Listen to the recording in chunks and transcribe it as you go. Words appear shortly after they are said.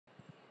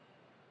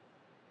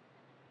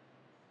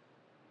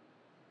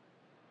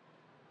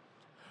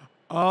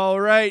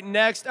All right,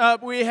 next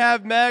up we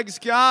have Meg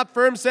Skop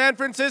from San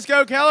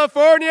Francisco,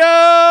 California.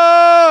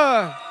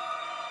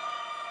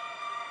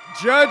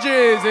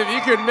 Judges, if you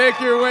could make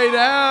your way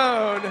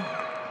down.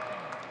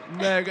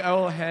 Meg, I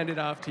will hand it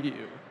off to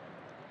you.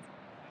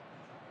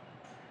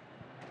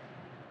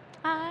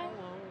 Hi.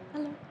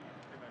 Hello.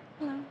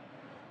 Hello.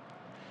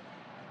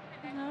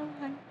 Hello.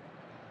 Hi.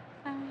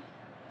 Hi.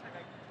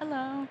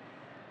 Hello.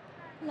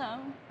 Hello.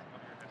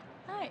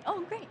 Hi. Oh,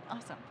 great.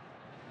 Awesome.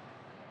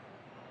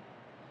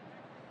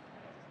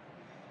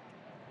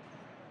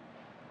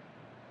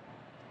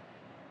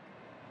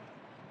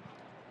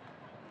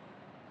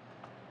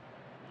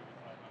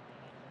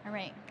 All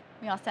right.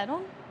 We all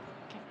settled?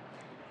 Okay.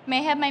 May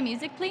I have my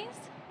music, please?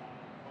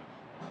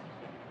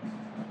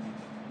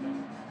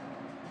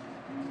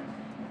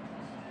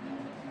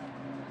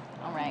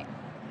 All right.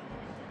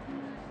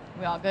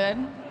 We all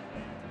good?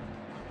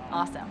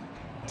 Awesome.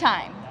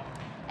 Time.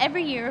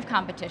 Every year of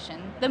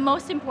competition, the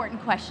most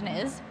important question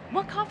is,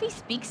 what coffee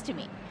speaks to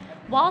me?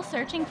 While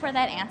searching for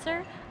that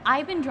answer,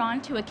 I've been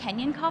drawn to a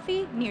Kenyan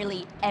coffee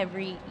nearly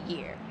every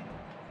year.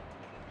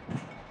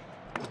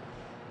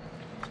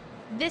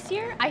 This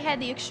year, I had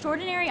the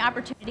extraordinary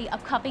opportunity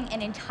of cupping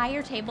an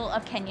entire table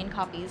of Kenyan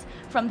coffees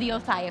from the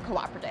Othaya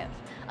Cooperative,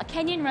 a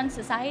Kenyan-run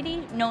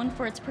society known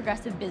for its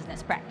progressive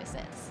business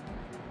practices.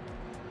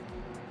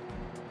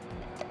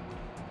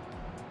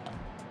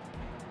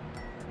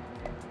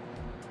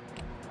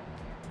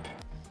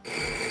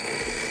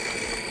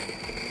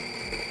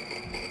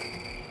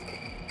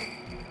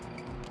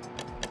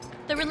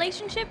 The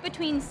relationship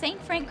between St.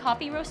 Frank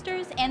Coffee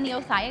Roasters and the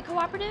Othaya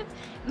Cooperative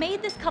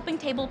made this cupping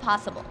table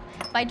possible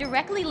by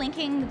directly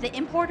linking the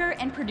importer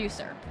and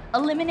producer,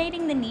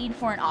 eliminating the need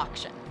for an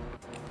auction.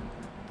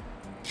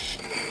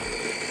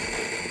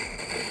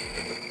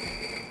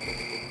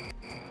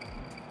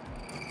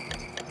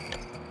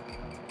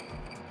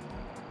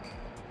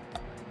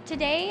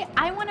 Today,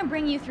 I want to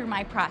bring you through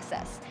my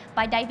process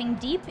by diving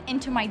deep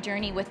into my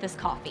journey with this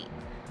coffee.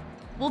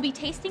 We'll be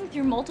tasting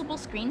through multiple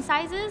screen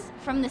sizes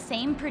from the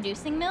same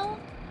producing mill,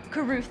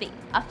 Kuruthi,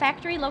 a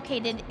factory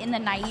located in the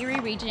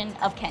Nyeri region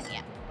of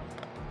Kenya.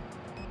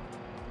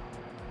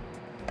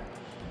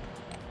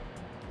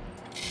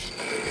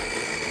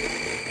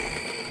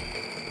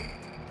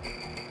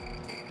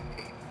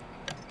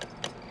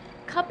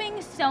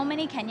 Cupping so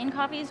many Kenyan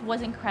coffees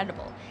was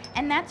incredible,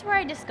 and that's where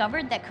I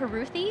discovered that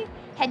Kuruthi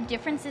had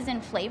differences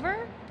in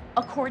flavor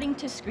according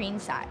to screen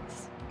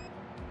size.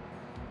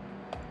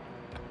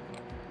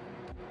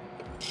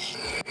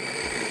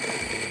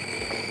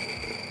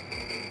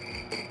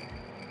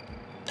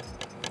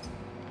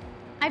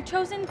 I've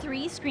chosen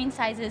 3 screen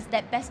sizes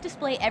that best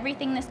display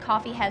everything this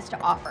coffee has to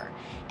offer,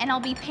 and I'll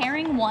be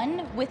pairing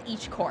one with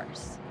each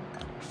course.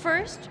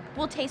 First,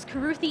 we'll taste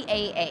Kuruthi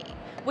AA,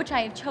 which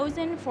I have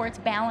chosen for its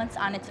balance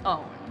on its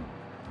own.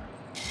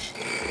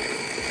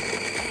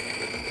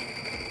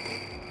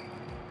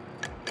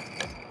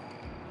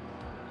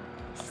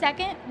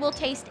 Second, we'll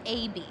taste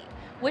AB,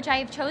 which I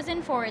have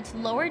chosen for its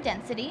lower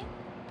density,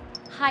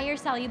 higher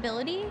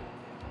solubility,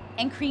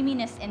 and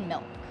creaminess in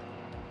milk.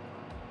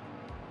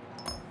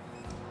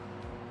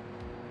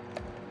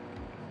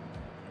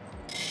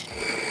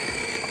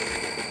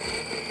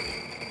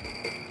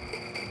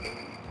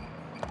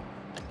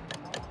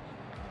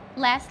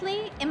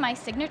 Lastly, in my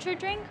signature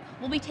drink,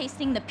 we'll be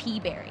tasting the pea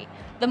berry,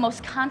 the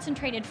most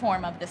concentrated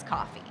form of this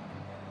coffee.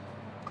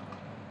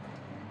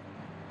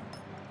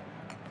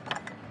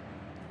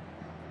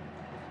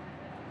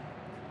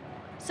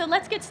 So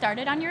let's get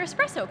started on your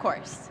espresso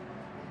course.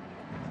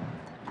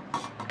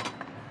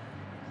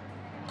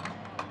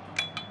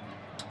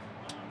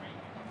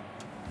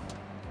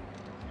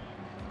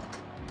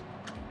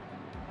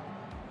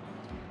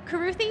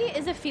 Kuruthi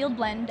is a field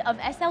blend of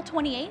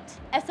SL28,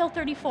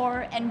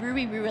 SL34, and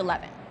Rui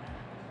 11.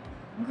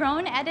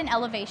 Grown at an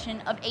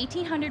elevation of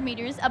 1,800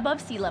 meters above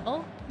sea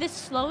level, this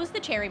slows the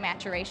cherry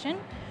maturation,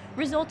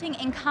 resulting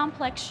in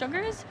complex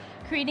sugars,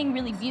 creating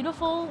really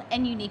beautiful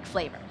and unique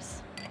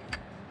flavors.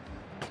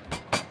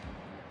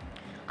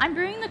 I'm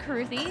brewing the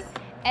Kuruthi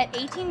at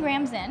 18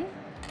 grams in,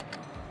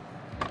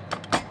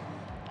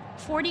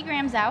 40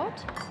 grams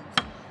out,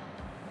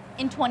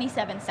 in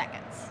 27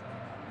 seconds.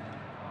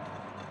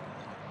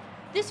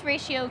 This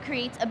ratio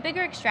creates a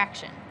bigger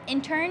extraction,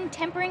 in turn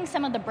tempering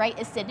some of the bright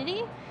acidity,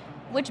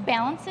 which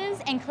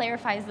balances and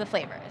clarifies the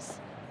flavors.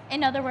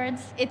 In other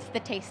words, it's the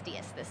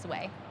tastiest this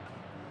way.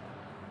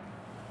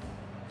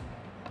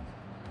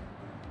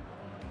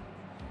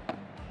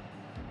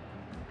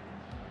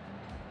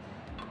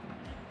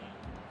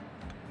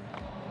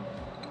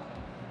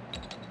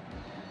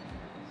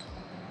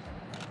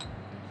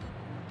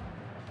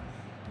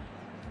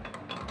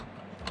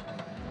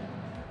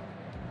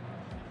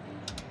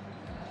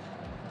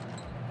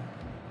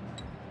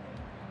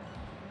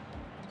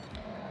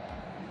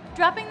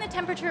 Dropping the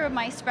temperature of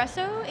my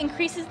espresso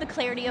increases the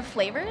clarity of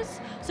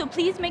flavors, so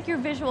please make your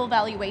visual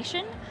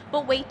evaluation,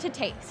 but wait to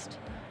taste.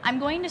 I'm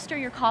going to stir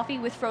your coffee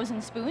with frozen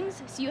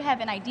spoons so you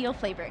have an ideal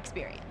flavor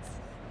experience.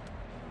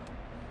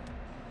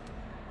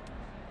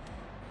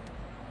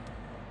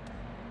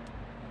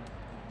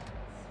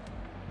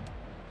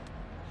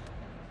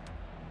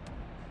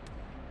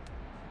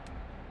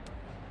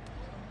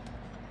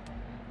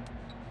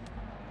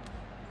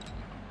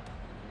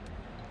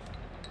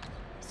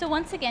 So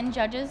once again,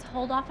 judges,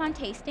 hold off on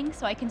tasting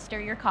so I can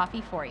stir your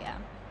coffee for you.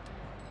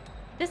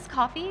 This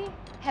coffee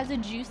has a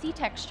juicy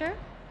texture,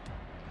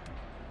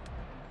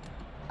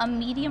 a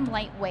medium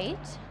light weight,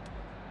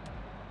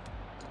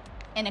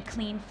 and a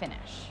clean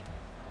finish.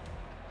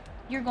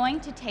 You're going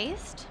to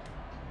taste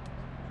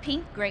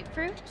pink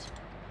grapefruit,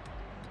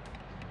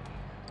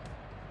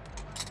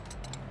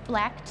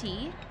 black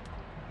tea,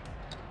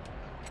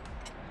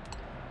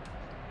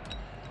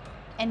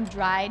 and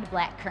dried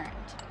black currant.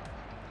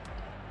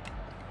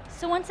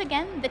 So once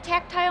again, the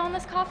tactile on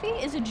this coffee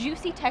is a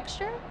juicy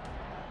texture,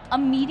 a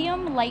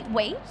medium light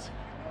weight,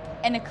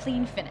 and a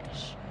clean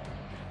finish.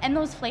 And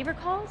those flavor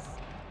calls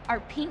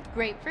are pink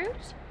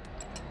grapefruit,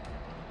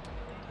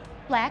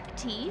 black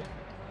tea,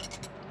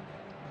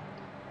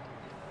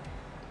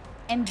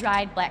 and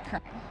dried black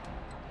currant.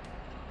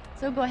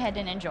 So go ahead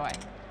and enjoy.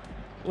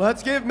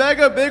 Let's give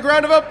Meg a big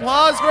round of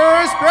applause for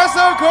her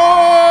espresso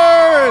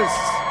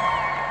course!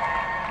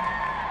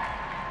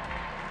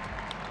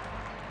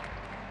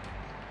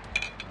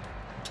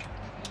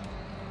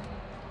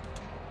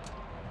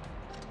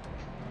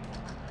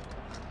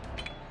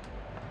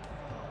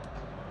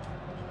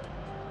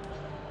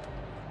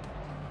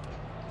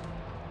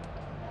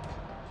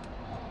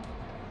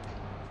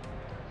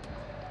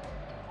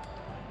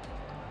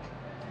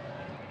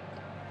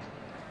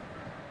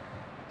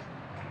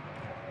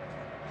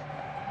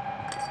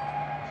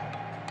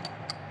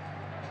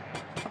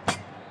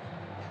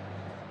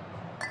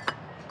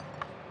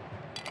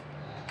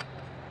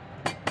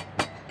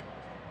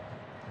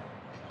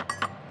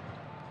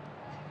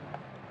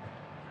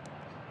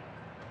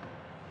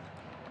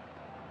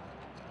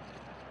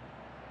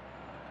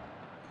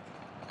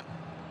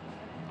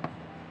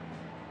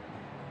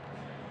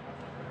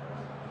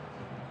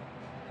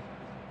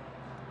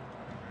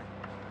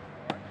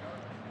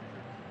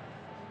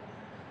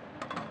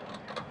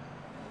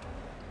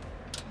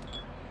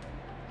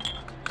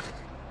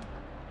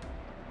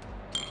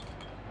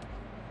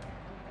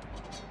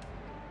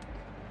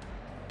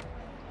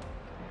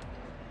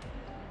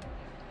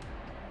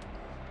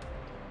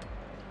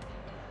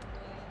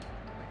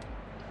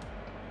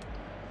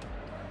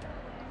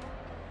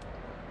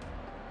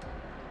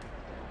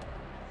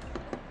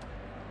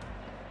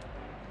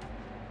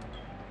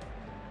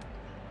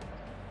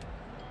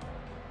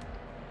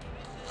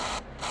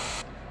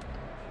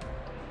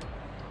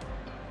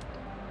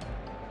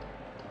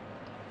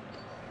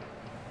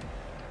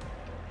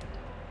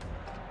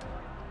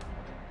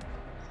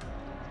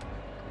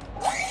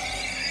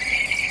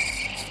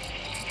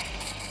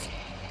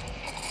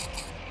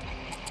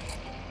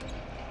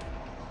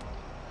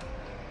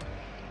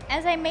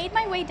 As I made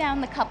my way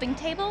down the cupping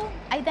table,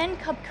 I then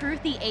cupped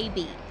Karuthi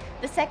AB,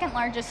 the second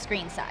largest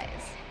screen size.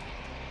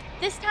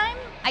 This time,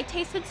 I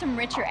tasted some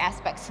richer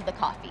aspects to the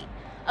coffee,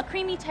 a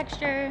creamy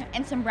texture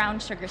and some brown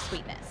sugar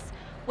sweetness,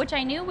 which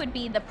I knew would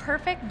be the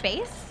perfect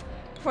base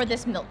for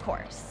this milk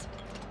course.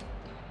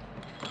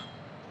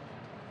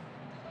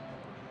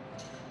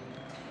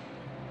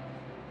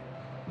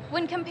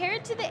 When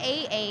compared to the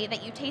AA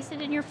that you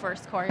tasted in your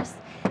first course,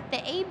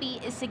 the AB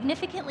is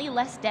significantly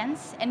less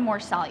dense and more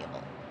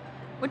soluble,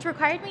 which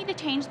required me to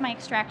change my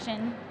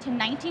extraction to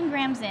 19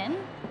 grams in,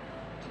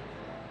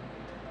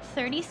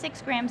 36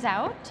 grams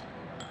out,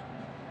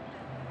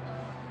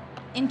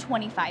 in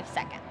 25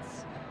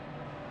 seconds.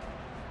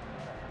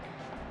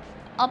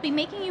 I'll be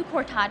making you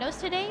cortados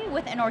today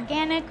with an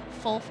organic,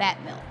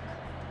 full-fat milk.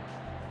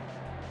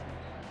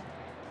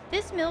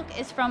 This milk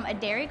is from a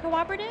dairy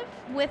cooperative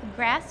with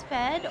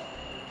grass-fed,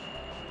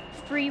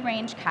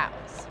 free-range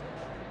cows.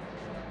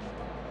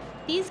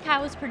 These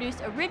cows produce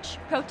a rich,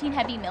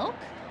 protein-heavy milk,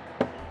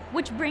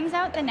 which brings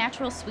out the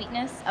natural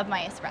sweetness of my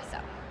espresso.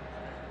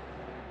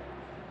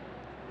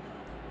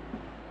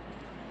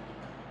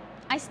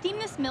 I steam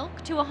this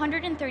milk to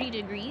 130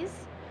 degrees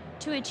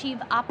to achieve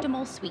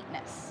optimal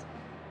sweetness.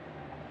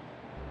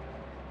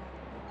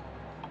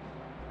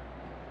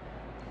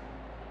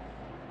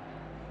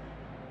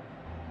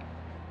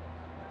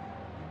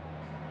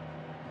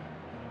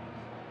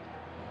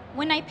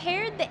 When I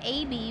paired the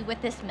AB with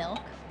this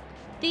milk,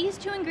 these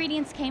two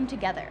ingredients came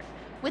together,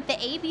 with the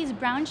AB's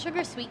brown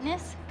sugar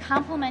sweetness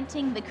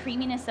complementing the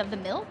creaminess of the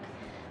milk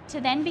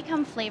to then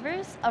become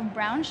flavors of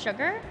brown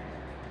sugar,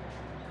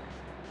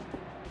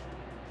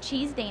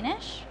 cheese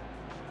Danish,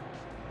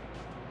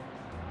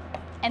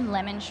 and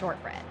lemon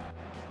shortbread.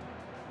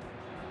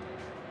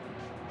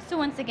 So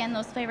once again,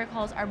 those flavor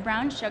calls are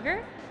brown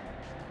sugar,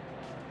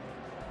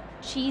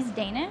 cheese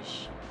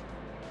Danish,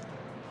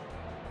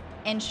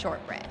 and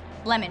shortbread.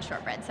 Lemon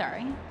shortbread,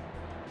 sorry.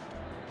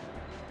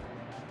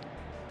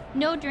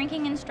 No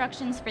drinking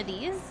instructions for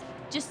these,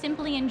 just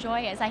simply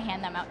enjoy as I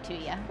hand them out to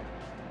you.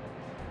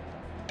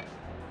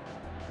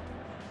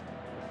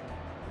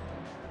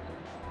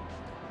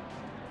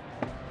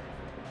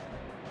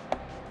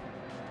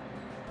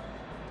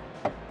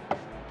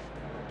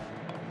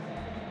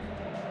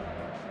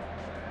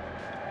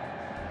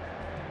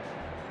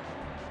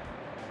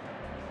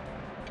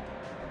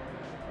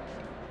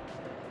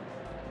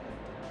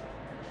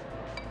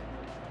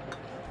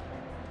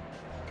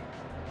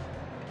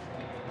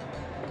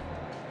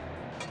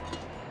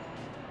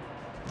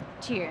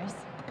 Cheers.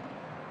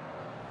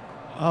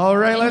 All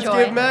right, let's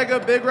Enjoy. give Meg a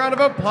big round of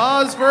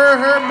applause for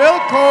her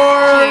milk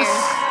course.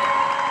 Cheers.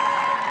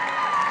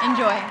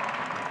 Enjoy.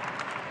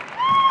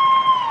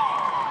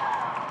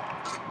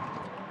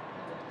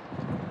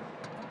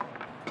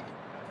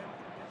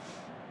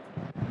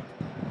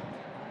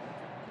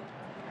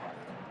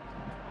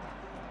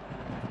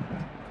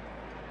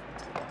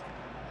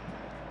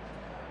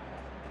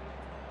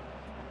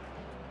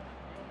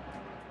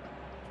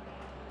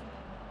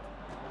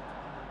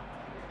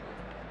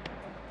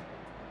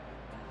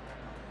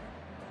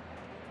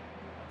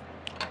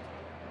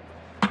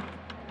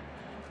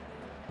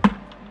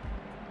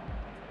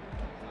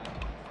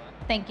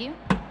 Thank you.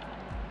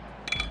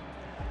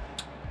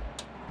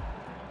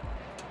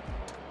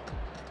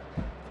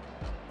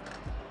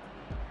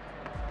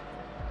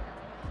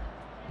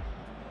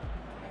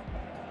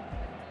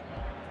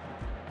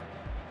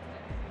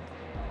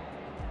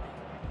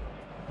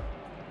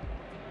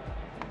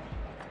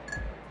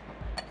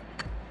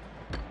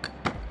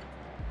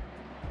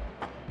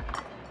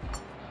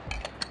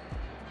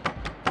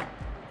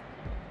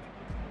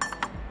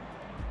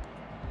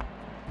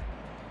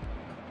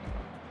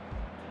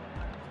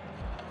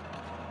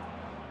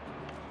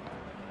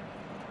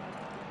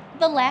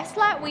 The last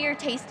lot we are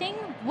tasting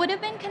would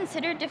have been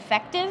considered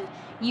defective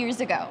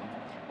years ago.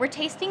 We're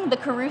tasting the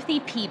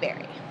Karuthi pea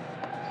berry.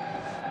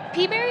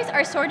 Pea berries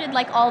are sorted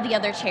like all the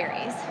other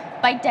cherries,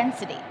 by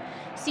density.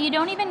 So you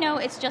don't even know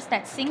it's just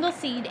that single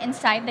seed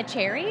inside the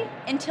cherry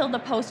until the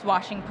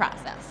post-washing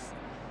process.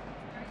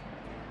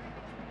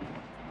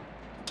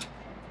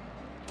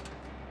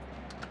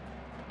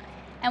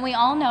 And we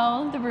all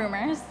know the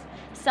rumors.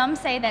 Some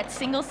say that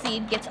single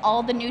seed gets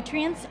all the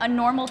nutrients a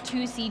normal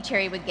 2-seed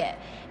cherry would get,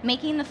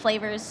 making the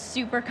flavors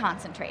super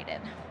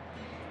concentrated.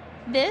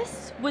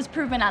 This was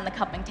proven on the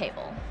cupping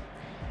table.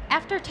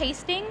 After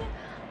tasting,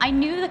 I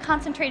knew the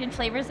concentrated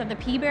flavors of the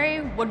pea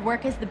berry would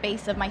work as the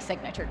base of my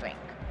signature drink.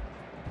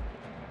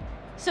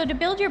 So to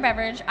build your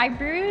beverage, I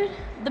brewed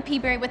the pea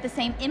berry with the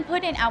same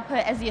input and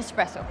output as the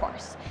espresso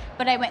course,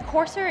 but I went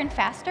coarser and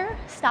faster,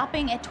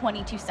 stopping at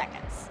 22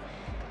 seconds.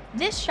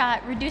 This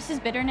shot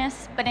reduces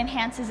bitterness, but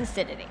enhances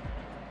acidity.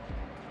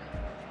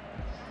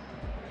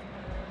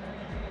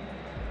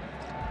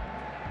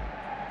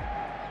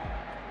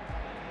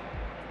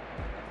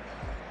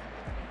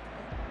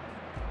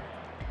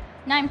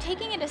 Now I'm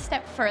taking it a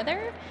step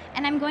further,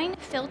 and I'm going to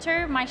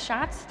filter my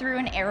shots through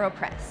an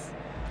AeroPress.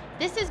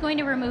 This is going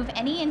to remove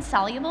any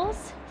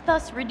insolubles,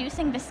 thus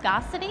reducing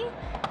viscosity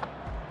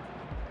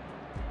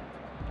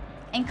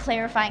and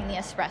clarifying the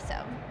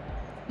espresso,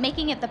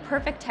 making it the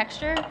perfect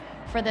texture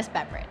for this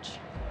beverage.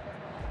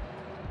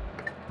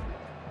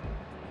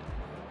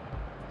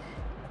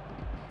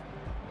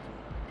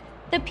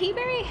 The pea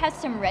berry has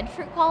some red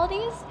fruit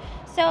qualities,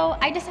 so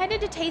I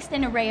decided to taste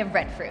an array of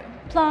red fruit,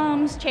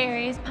 plums,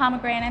 cherries,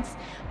 pomegranates,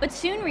 but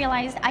soon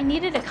realized I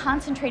needed a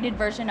concentrated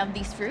version of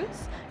these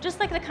fruits,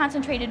 just like the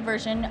concentrated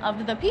version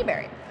of the pea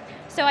berry.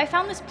 So I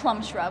found this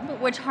plum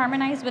shrub, which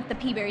harmonized with the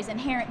pea berry's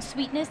inherent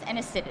sweetness and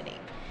acidity.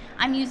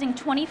 I'm using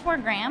 24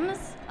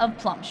 grams of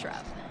plum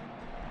shrub.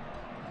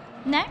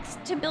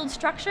 Next, to build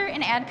structure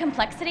and add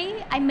complexity,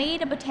 I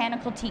made a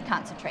botanical tea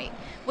concentrate,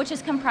 which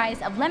is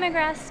comprised of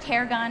lemongrass,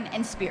 tarragon,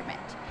 and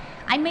spearmint.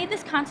 I made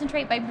this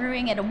concentrate by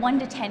brewing at a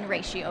 1:10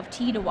 ratio of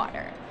tea to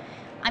water.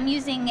 I'm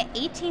using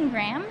 18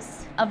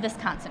 grams of this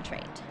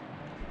concentrate.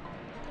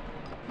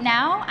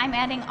 Now, I'm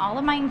adding all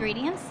of my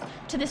ingredients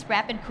to this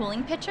rapid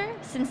cooling pitcher,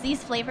 since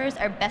these flavors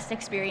are best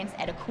experienced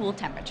at a cool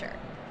temperature.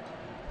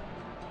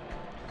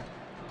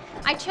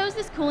 I chose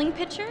this cooling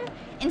pitcher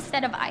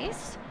instead of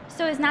ice,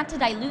 so as not to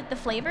dilute the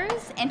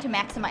flavors and to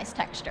maximize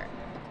texture.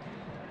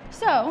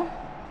 So,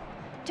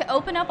 to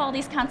open up all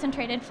these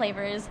concentrated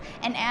flavors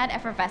and add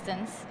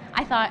effervescence,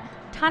 I thought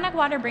tonic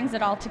water brings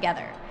it all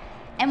together.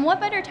 And what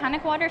better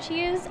tonic water to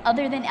use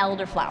other than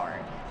elderflower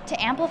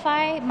to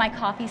amplify my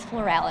coffee's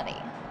florality?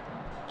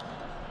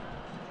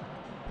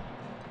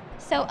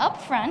 So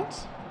up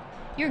front,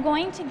 you're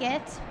going to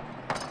get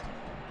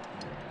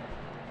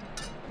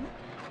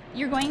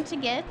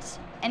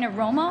an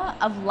aroma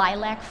of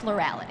lilac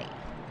florality.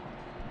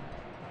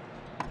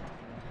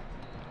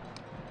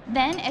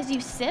 Then, as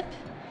you sip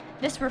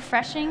this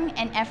refreshing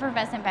and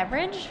effervescent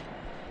beverage,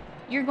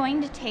 you're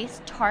going to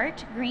taste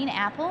tart green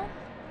apple,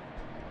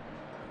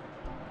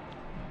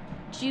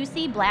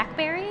 juicy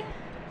blackberry,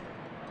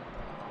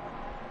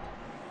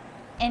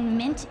 and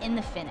mint in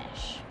the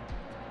finish.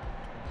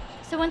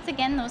 So once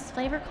again, those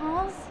flavor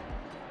calls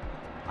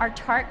are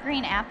tart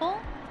green apple,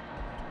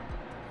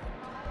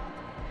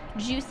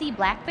 juicy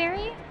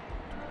blackberry,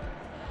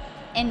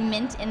 and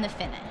mint in the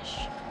finish.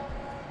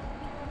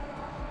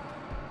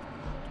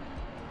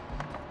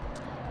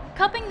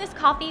 Cupping this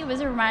coffee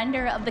was a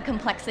reminder of the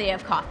complexity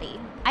of coffee.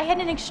 I had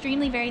an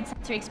extremely varied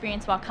sensory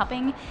experience while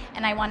cupping,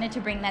 and I wanted to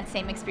bring that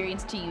same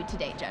experience to you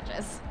today,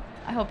 judges.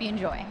 I hope you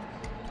enjoy.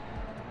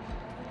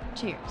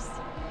 Cheers.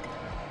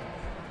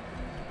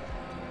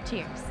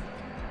 Cheers.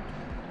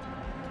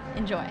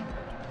 Enjoy.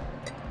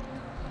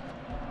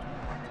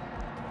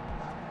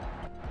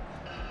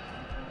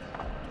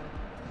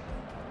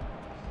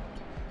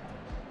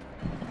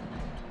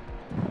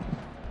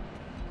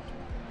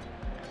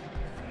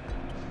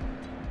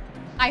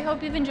 I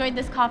hope you've enjoyed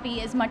this coffee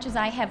as much as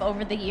I have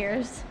over the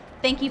years.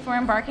 Thank you for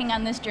embarking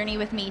on this journey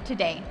with me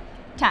today.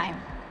 Time.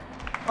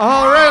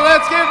 All right,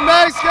 let's give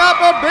Meg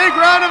Skop a big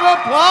round of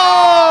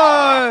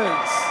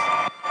applause.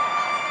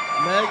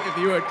 Meg, if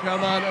you would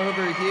come on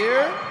over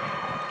here.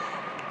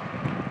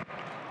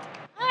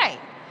 Hi.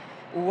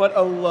 What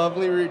a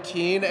lovely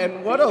routine,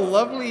 and what a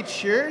lovely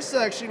cheer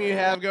section you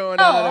have going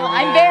on Oh, over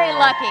I'm here. very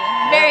lucky.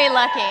 Very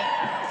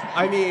lucky.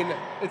 I mean,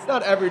 it's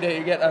not every day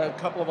you get a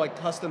couple of like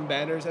custom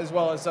banners as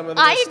well as some of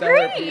the most I stellar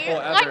agree.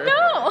 people ever. I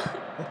know.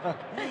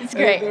 It's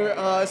great. Are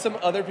there some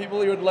other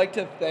people you would like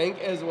to thank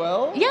as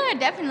well? Yeah,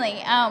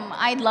 definitely.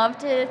 I'd love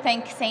to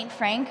thank St.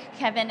 Frank.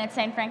 Kevin at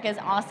St. Frank is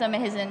awesome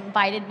and has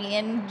invited me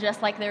in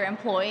just like their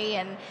employee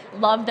and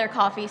love their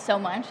coffee so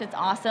much. It's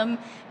awesome.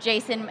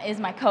 Jason is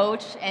my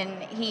coach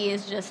and he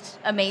is just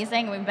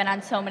amazing. We've been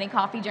on so many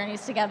coffee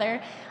journeys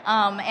together.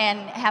 And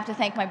have to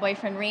thank my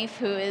boyfriend Reef,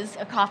 who is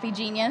a coffee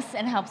genius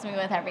and helps me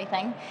with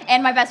everything.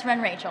 And my best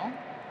friend Rachel.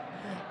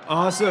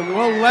 Awesome.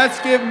 Well, let's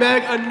give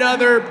Meg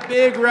another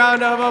big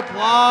round of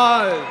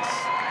applause.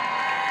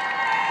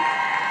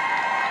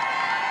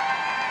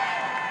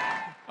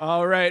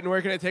 All right, and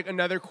we're going to take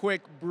another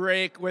quick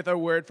break with a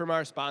word from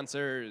our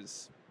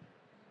sponsors.